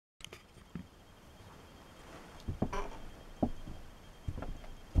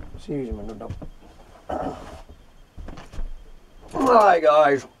Excuse me. Alright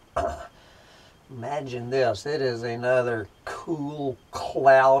guys, imagine this. It is another cool,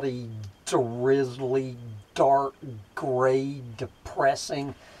 cloudy, drizzly, dark, gray,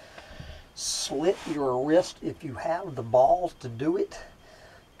 depressing, slit your wrist if you have the balls to do it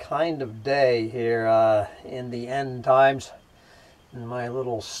kind of day here in the end times. In my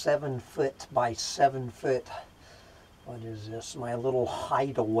little 7 foot by 7 foot, what is this, my little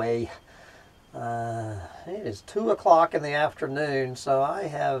hideaway. It is 2 o'clock in the afternoon, so I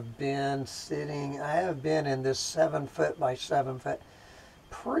have been in this 7 foot by 7 foot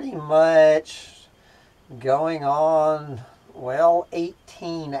pretty much going on, well,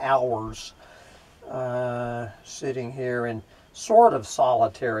 18 hours sitting here in sort of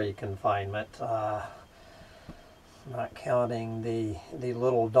solitary confinement, not counting the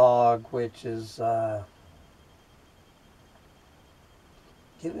little dog, which is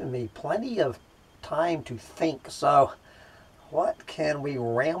giving me plenty of time to think. So what can we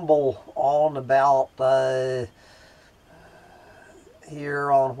ramble on about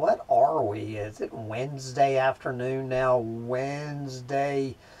here on, what are we? Is it Wednesday afternoon now?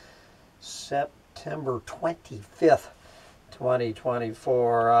 Wednesday, September 25th,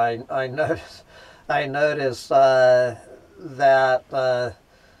 2024. I notice that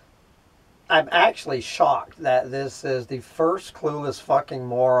I'm actually shocked that this is the first clueless fucking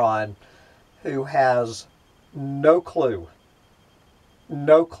moron who has no clue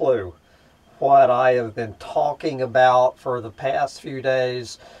what I have been talking about for the past few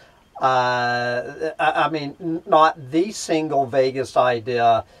days. I mean, not the single vaguest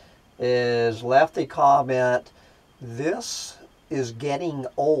idea is left a comment, "This is getting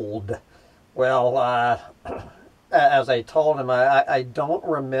old." Well, as I told him, I don't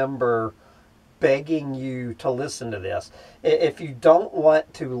remember begging you to listen to this. If you don't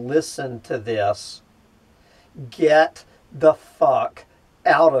want to listen to this, get the fuck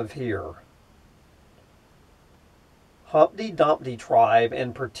out of here. Humpty Dumpty Tribe,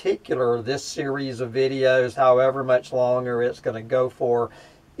 in particular, this series of videos, however much longer it's going to go for,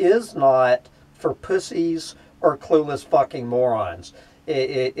 is not for pussies or clueless fucking morons.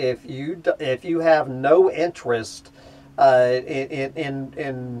 If you have no interest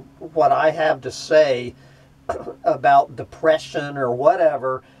in what I have to say about depression or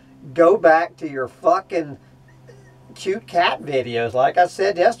whatever, go back to your fucking cute cat videos. Like I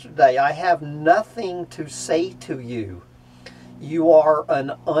said yesterday, I have nothing to say to you. You are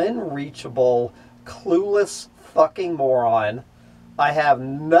an unreachable, clueless fucking moron. I have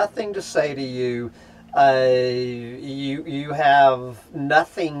nothing to say to you. You have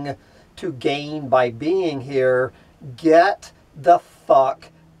nothing to gain by being here. Get the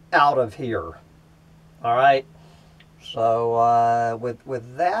fuck out of here. All right. So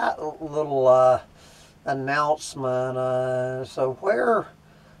with that little announcement, so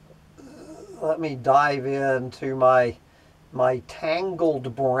let me dive into my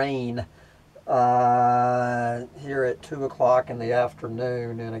tangled brain here at 2 o'clock in the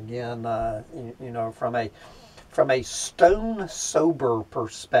afternoon, and again, you know, from a stone sober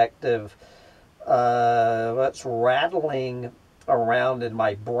perspective, what's rattling around in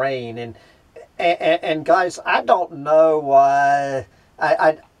my brain, and guys, I don't know,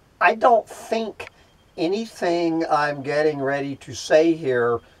 I don't think anything I'm getting ready to say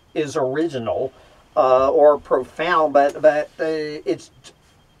here is original or profound, but it's,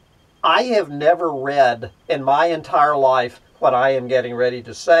 I have never read in my entire life what I am getting ready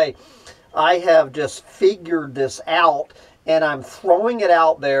to say. I have just figured this out, and I'm throwing it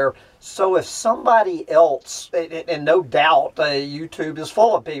out there. So if somebody else, and no doubt YouTube is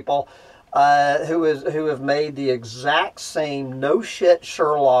full of people who have made the exact same no shit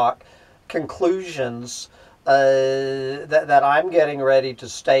Sherlock conclusions that I'm getting ready to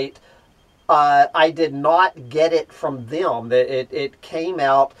state, I did not get it from them. It came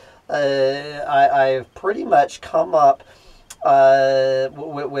out. I've pretty much come up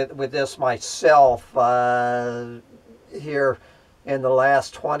with this myself here in the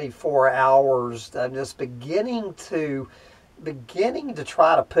last 24 hours. I'm just beginning to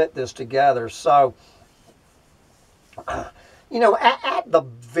try to put this together. So, you know, at the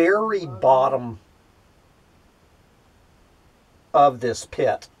very bottom of this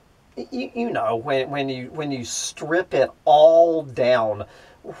pit, you know, when you strip it all down,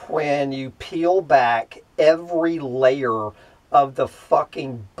 when you peel back every layer of the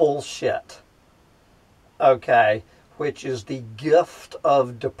fucking bullshit, okay, which is the gift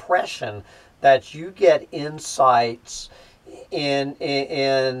of depression, that you get insights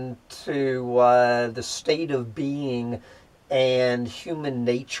into the state of being and human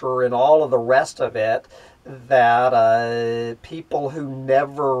nature and all of the rest of it, that people who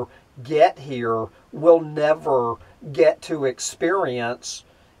never get here will never get to experience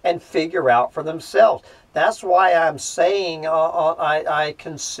and figure out for themselves. That's why I'm saying I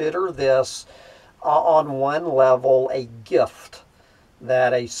consider this on one level a gift,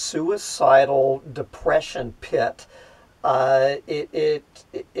 that a suicidal depression pit, it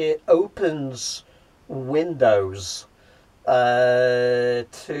opens windows to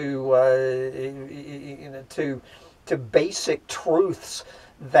basic truths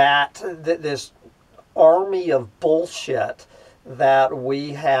that this army of bullshit that we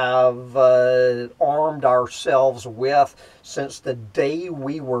have armed ourselves with since the day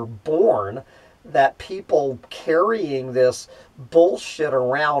we were born, that people carrying this bullshit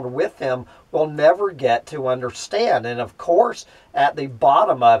around with them will never get to understand. And of course, at the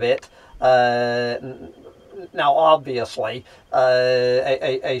bottom of it, now obviously,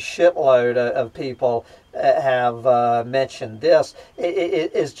 a shitload of people have mentioned this.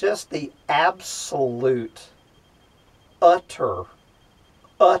 It is just the absolute, utter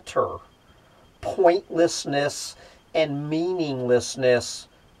pointlessness and meaninglessness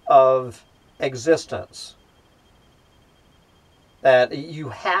of existence. That you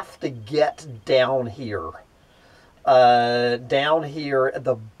have to get down here at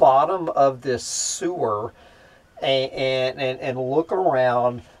the bottom of this sewer, and look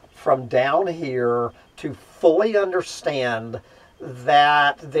around from down here to fully understand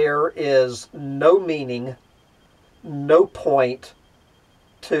that there is no meaning, no point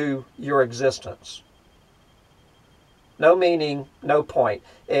to your existence. No meaning, no point.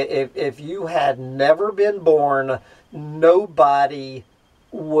 If you had never been born, nobody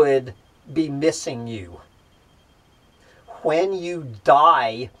would be missing you. When you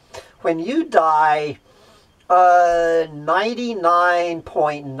die,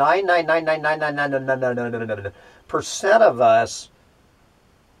 99.9999999% of us,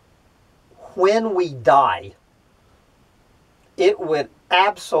 when we die, it would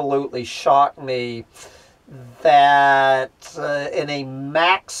absolutely shock me that in a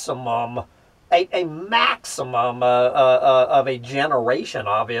maximum of a generation,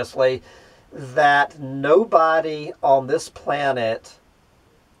 obviously, that nobody on this planet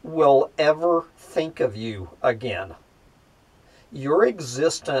will ever think of you again. Your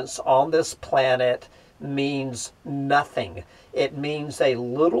existence on this planet means nothing. It means a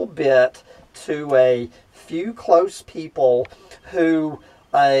little bit to a few close people who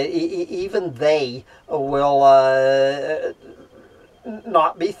even they will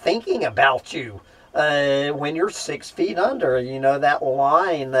not be thinking about you when you're 6 feet under. You know, that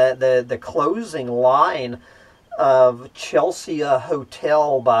line, the closing line of Chelsea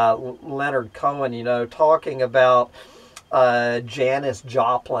Hotel by Leonard Cohen, you know, talking about Janis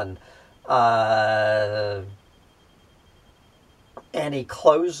Joplin. And he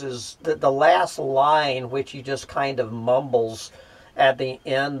closes the last line, which he just kind of mumbles at the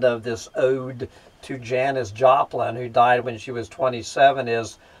end of this ode to Janis Joplin, who died when she was 27,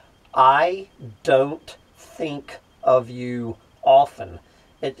 is, "I don't think of you often."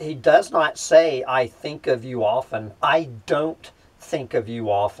 He does not say, "I think of you often." I don't think of you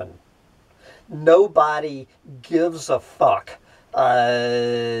often. Nobody gives a fuck.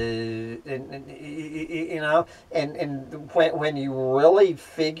 You know, and when you really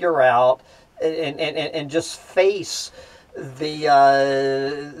figure out and just face the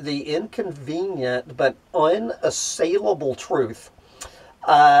inconvenient but unassailable truth,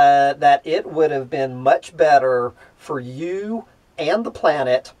 that it would have been much better for you and the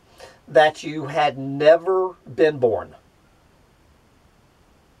planet that you had never been born.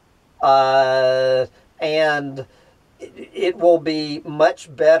 And it will be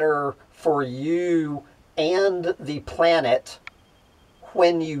much better for you and the planet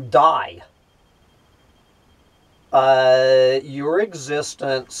when you die. Your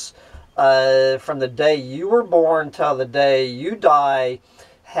existence, from the day you were born till the day you die,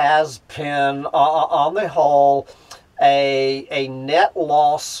 has been, on the whole, a net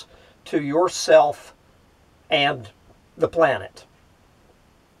loss to yourself and the planet.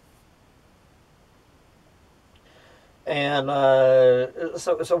 And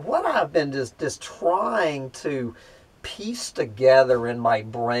so what I've been just trying to piece together in my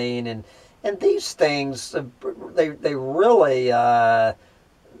brain, and these things, they really,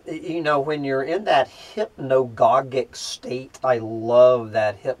 you know, when you're in that hypnagogic state, I love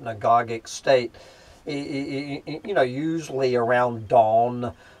that hypnagogic state, you know, usually around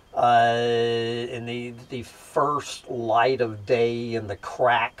dawn, in the first light of day and the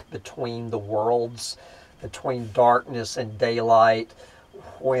crack between the worlds, between darkness and daylight,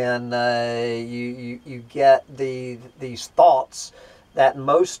 when you get these thoughts that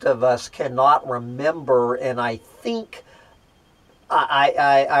most of us cannot remember. And I think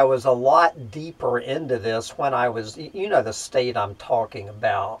I was a lot deeper into this when I was, the state I'm talking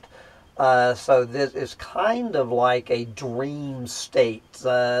about. So this is kind of like a dream state,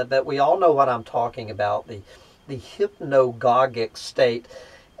 but we all know what I'm talking about, the hypnagogic state.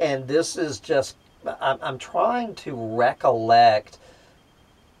 And this is just, I'm trying to recollect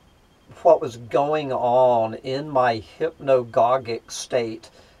what was going on in my hypnagogic state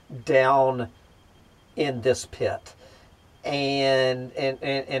down in this pit. And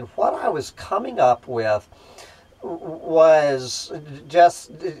what I was coming up with was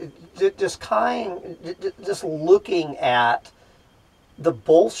just looking at the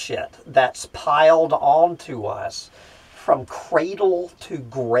bullshit that's piled onto us from cradle to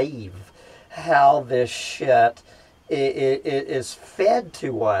grave, how this shit is fed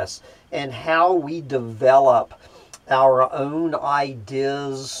to us, and how we develop our own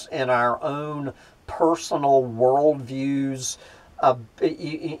ideas and our own personal worldviews,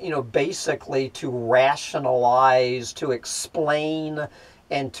 basically to rationalize, to explain,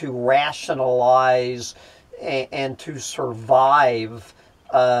 and to rationalize and to survive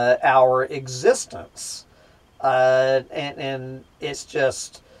our existence. And it's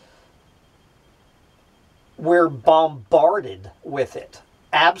just, we're bombarded with it.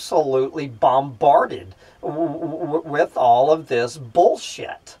 Absolutely bombarded with all of this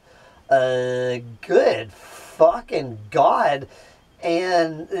bullshit. Good fucking God.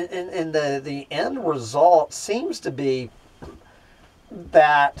 And the end result seems to be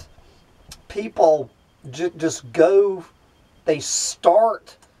that people just go, they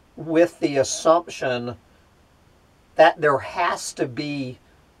start with the assumption that there has to be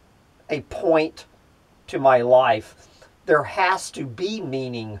a point to my life. There has to be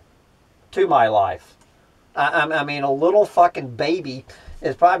meaning to my life. I mean, a little fucking baby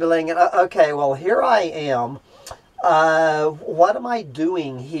is probably laying, okay, well, here I am. What am I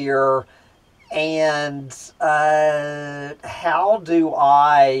doing here? And how do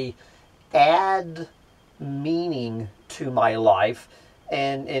I add meaning to my life?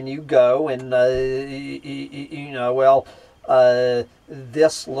 And you go and,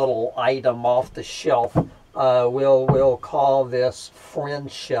 this little item off the shelf, we'll call this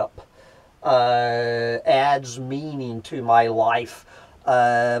friendship, adds meaning to my life.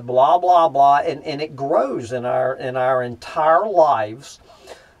 Blah blah blah, and it grows in our entire lives.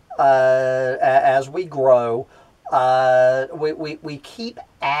 As we grow, we keep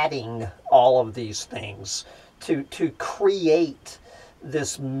adding all of these things to create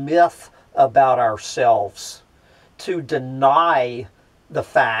this myth about ourselves, to deny the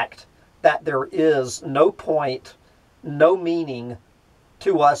fact that there is no point, no meaning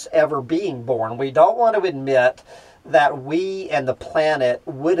to us ever being born. We don't want to admit that we and the planet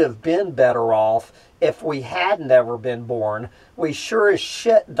would have been better off if we had never been born. We sure as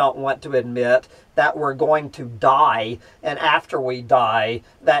shit don't want to admit that we're going to die, and after we die,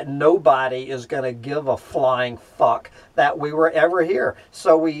 that nobody is going to give a flying fuck that we were ever here.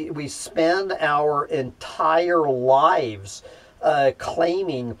 So we spend our entire lives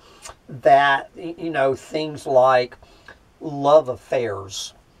claiming that, things like love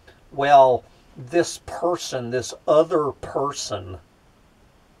affairs. Well, this person, this other person,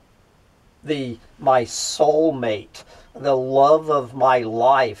 my soulmate, the love of my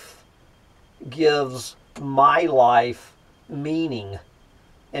life, gives my life meaning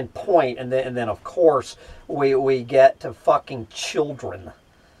and point. And then of course we get to fucking children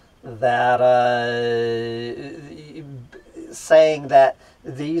that saying that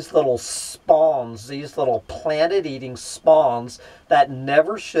these little spawns, these little planet-eating spawns that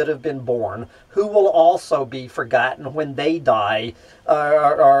never should have been born, who will also be forgotten when they die,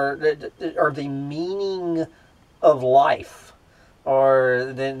 are the meaning of life.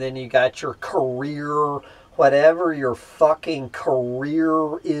 Or then you got your career, whatever your fucking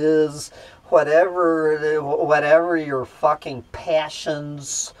career is, whatever your fucking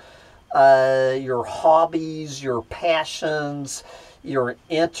passions, your hobbies, your passions, your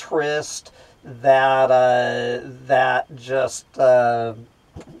interest, that just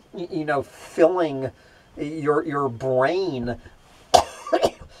filling your brain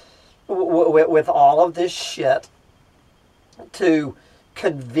with all of this shit to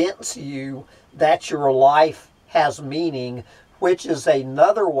convince you that your life has meaning, which is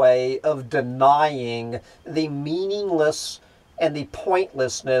another way of denying the meaningless and the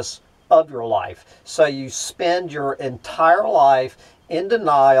pointlessness of your life. So you spend your entire life in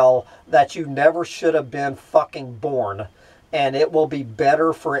denial that you never should have been fucking born. And it will be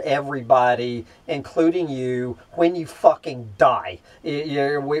better for everybody, including you, when you fucking die.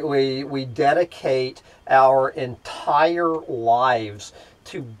 We dedicate our entire lives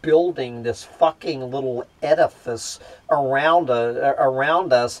to building this fucking little edifice around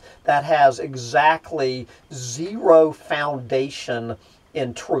us that has exactly zero foundation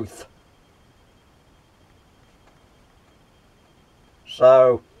in truth.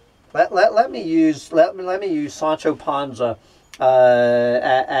 So let me use Sancho Panza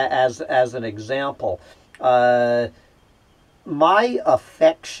as an example. My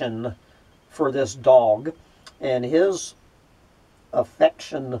affection for this dog and his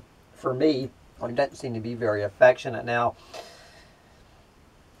affection for me, well, he doesn't seem to be very affectionate now.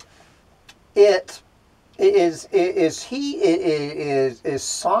 Is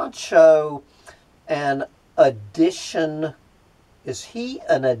Sancho an addition? Is he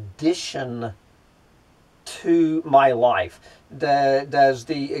an addition to my life? Does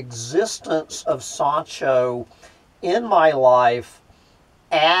the existence of Sancho in my life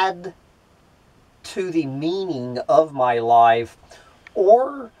add to the meaning of my life,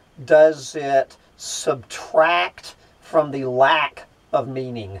 or does it subtract from the lack of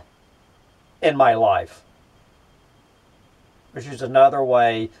meaning in my life? Which is another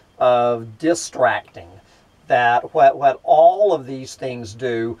way of distracting. That what all of these things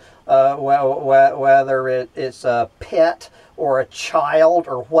do, whether it's a pet or a child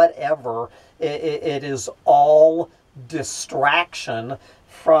or whatever, it is all distraction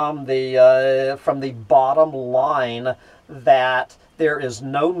from the bottom line, that there is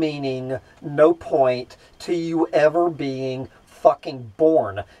no meaning, no point to you ever being fucking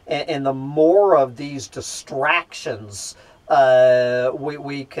born. And the more of these distractions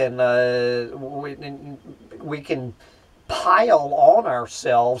we can pile on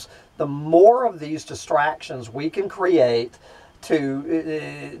ourselves, the more of these distractions we can create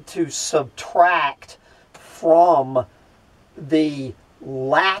to subtract from the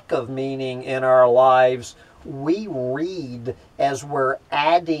lack of meaning in our lives we read as we're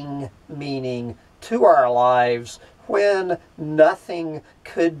adding meaning to our lives, when nothing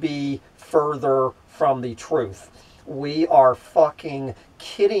could be further from the truth. We are fucking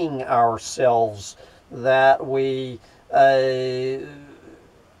kidding ourselves that we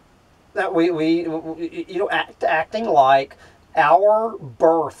acting like our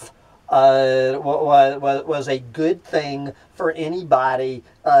birth was a good thing for anybody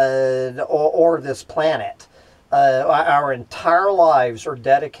or this planet. Our entire lives are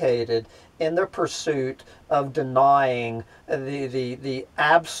dedicated in the pursuit of denying the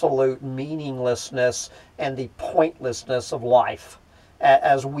absolute meaninglessness and the pointlessness of life,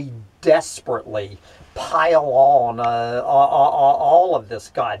 as we desperately pile on all of this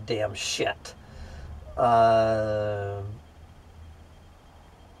goddamn shit.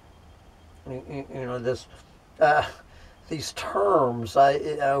 These terms,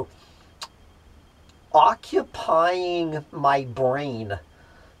 occupying my brain.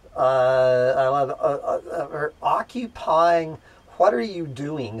 I love occupying. What are you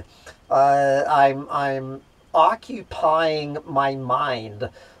doing? I'm occupying my mind,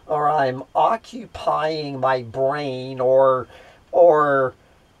 or I'm occupying my brain, or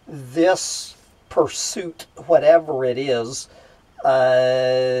this pursuit, whatever it is.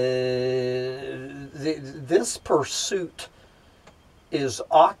 This pursuit is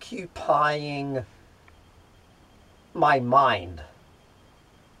occupying my mind,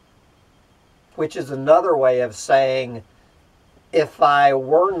 which is another way of saying, if I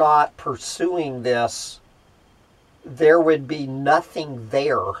were not pursuing this, there would be nothing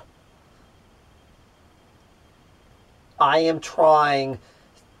there. I am trying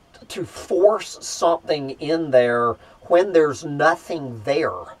to force something in there when there's nothing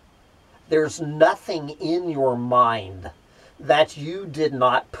there. There's nothing in your mind that you did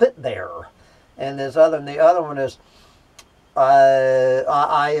not put there. And the other one is,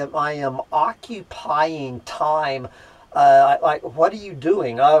 I am occupying time. Like, what are you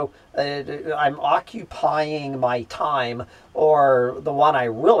doing? Oh, I'm occupying my time. Or the one I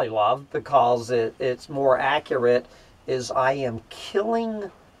really love, because it's more accurate, is I am killing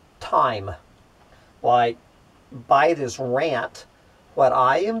time. Like, by this rant, what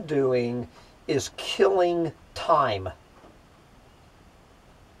I am doing is killing time.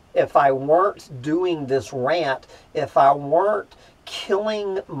 If I weren't doing this rant, if I weren't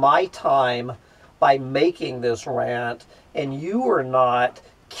killing my time by making this rant, and you are not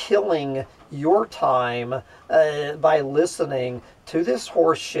killing your time by listening to this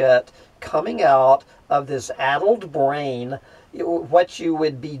horse shit coming out of this addled brain, what you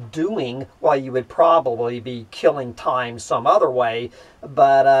would be doing, well, you would probably be killing time some other way,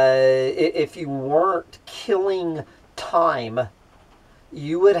 but if you weren't killing time,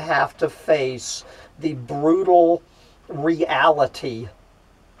 you would have to face the brutal reality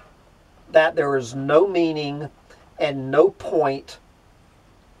that there is no meaning and no point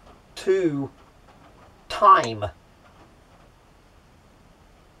to time.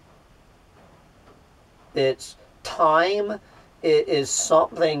 It's time is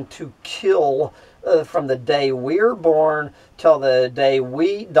something to kill from the day we're born till the day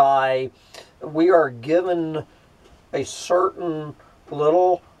we die. We are given a certain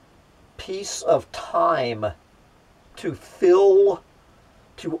little piece of time to fill,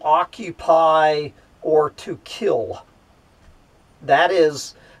 to occupy, or to kill. That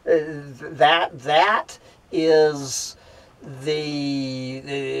is that is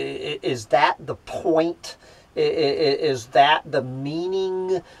the point? Is that the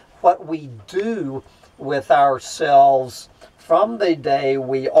meaning? What we do with ourselves from the day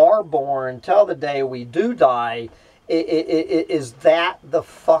we are born till the day we do die, is that the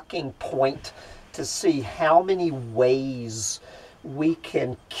fucking point? To see how many ways we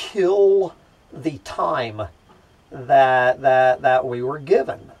can kill the time that we were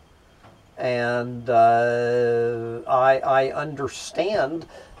given. And I understand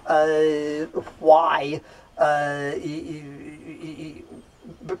why,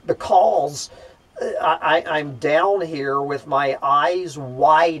 because I'm down here with my eyes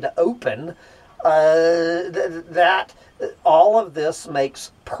wide open, that all of this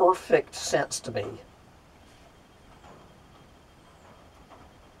makes perfect sense to me.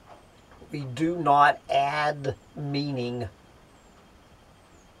 We do not add meaning.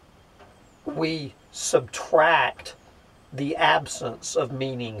 We subtract the absence of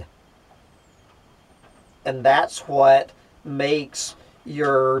meaning. And that's what makes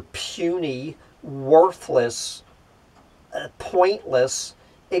your puny, worthless, pointless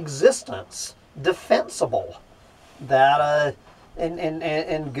existence defensible. That,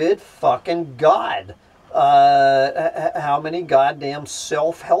 and good fucking God. How many goddamn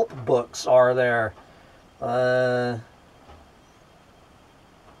self-help books are there? Oh,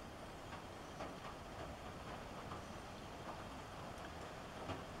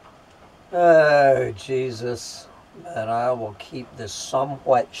 Jesus. But I will keep this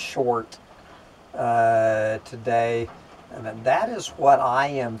somewhat short today. And that is what I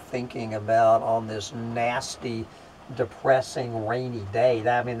am thinking about on this nasty, depressing, rainy day.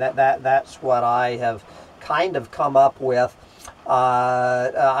 I mean, that's what I have kind of come up with.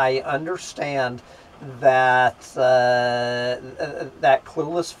 I understand that that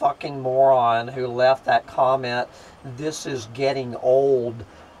clueless fucking moron who left that comment, "This is getting old,"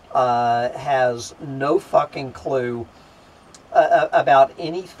 has no fucking clue about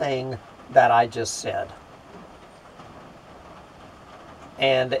anything that I just said.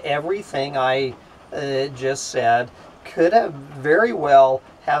 And everything I just said could have very well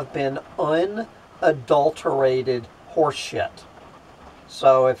have been unadulterated horseshit.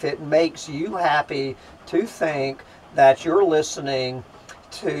 So if it makes you happy to think that you're listening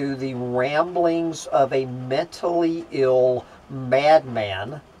to the ramblings of a mentally ill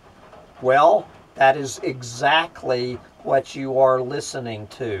madman, well, that is exactly what you are listening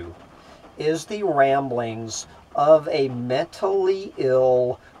to, is the ramblings of a mentally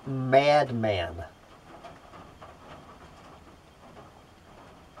ill madman.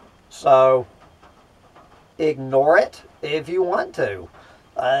 So, ignore it if you want to.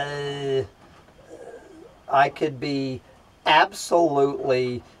 I could be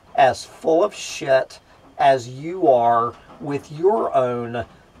absolutely as full of shit as you are with your own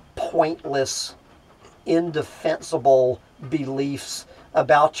pointless, indefensible beliefs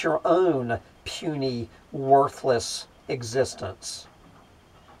about your own puny, worthless existence.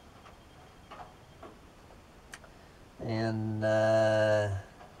 And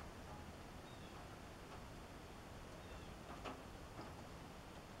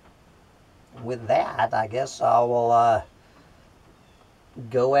with that, I guess I will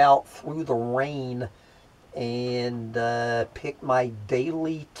go out through the rain and pick my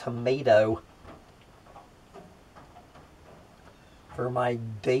daily tomato for my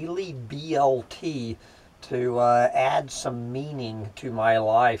daily BLT to add some meaning to my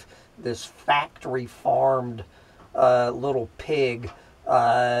life. This factory farmed little pig, the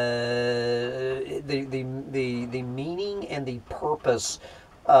meaning and the purpose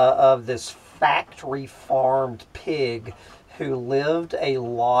of this factory farmed pig who lived a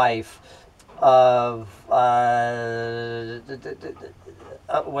life of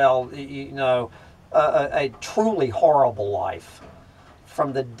well, you know, a truly horrible life.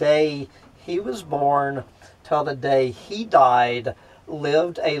 From the day he was born till the day he died,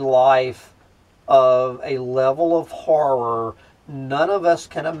 lived a life of a level of horror none of us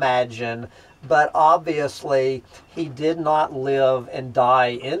can imagine. But obviously, he did not live and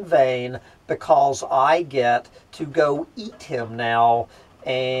die in vain, because I get to go eat him now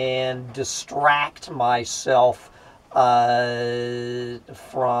and distract myself from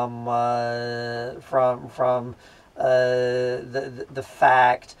the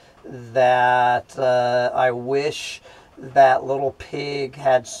fact that I wish that little pig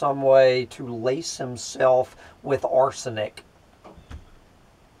had some way to lace himself with arsenic.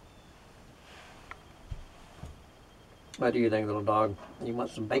 What do you think, little dog? You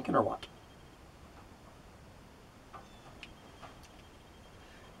want some bacon or what?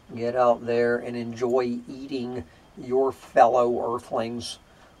 Get out there and enjoy eating your fellow earthlings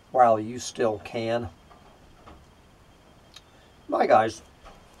while you still can. Bye, guys.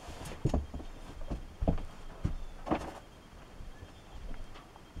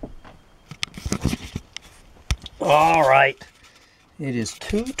 All right. It is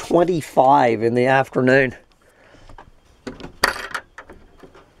 2:25 in the afternoon.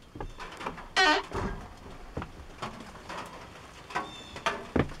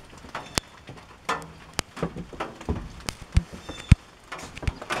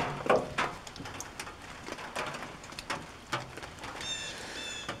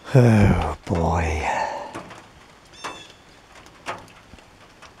 Oh, boy.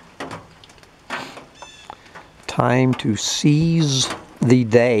 Time to seize the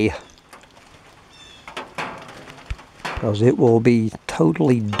day, because it will be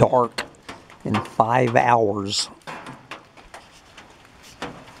totally dark in 5 hours.